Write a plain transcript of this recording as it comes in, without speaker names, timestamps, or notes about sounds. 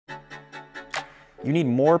You need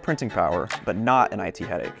more printing power, but not an IT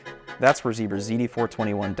headache. That's where Zebra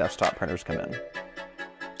ZD421 desktop printers come in.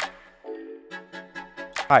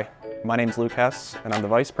 Hi, my name is Luke Hess, and I'm the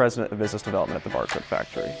Vice President of Business Development at the Barcode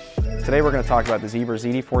Factory. Today we're going to talk about the Zebra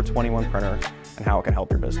ZD421 printer and how it can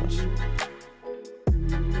help your business.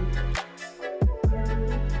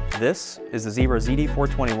 This is the Zebra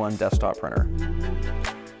ZD421 desktop printer.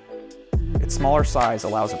 Its smaller size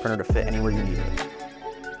allows the printer to fit anywhere you need it.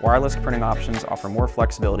 Wireless printing options offer more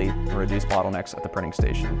flexibility and reduce bottlenecks at the printing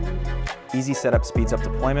station. Easy setup speeds up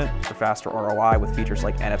deployment for faster ROI with features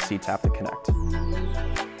like NFC Tap to Connect.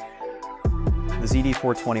 The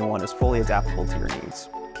ZD421 is fully adaptable to your needs.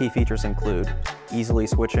 Key features include easily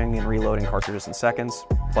switching and reloading cartridges in seconds,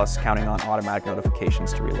 plus counting on automatic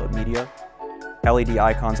notifications to reload media. LED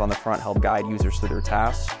icons on the front help guide users through their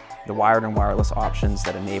tasks. The wired and wireless options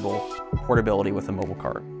that enable portability with a mobile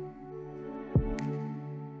cart.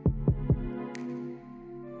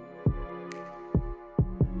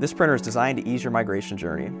 This printer is designed to ease your migration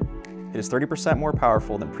journey. It is 30% more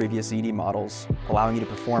powerful than previous ZD models, allowing you to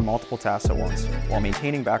perform multiple tasks at once, while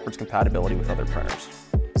maintaining backwards compatibility with other printers.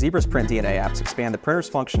 Zebra's Print DNA apps expand the printer's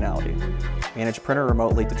functionality, manage printer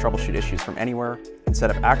remotely to troubleshoot issues from anywhere, and set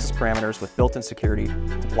up access parameters with built-in security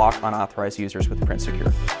to block unauthorized users with Print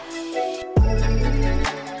Secure.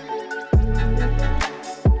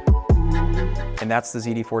 And that's the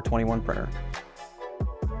ZD421 printer.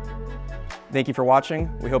 Thank you for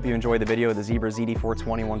watching. We hope you enjoyed the video of the Zebra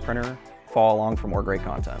ZD421 printer. Follow along for more great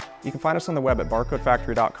content. You can find us on the web at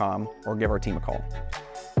barcodefactory.com or give our team a call.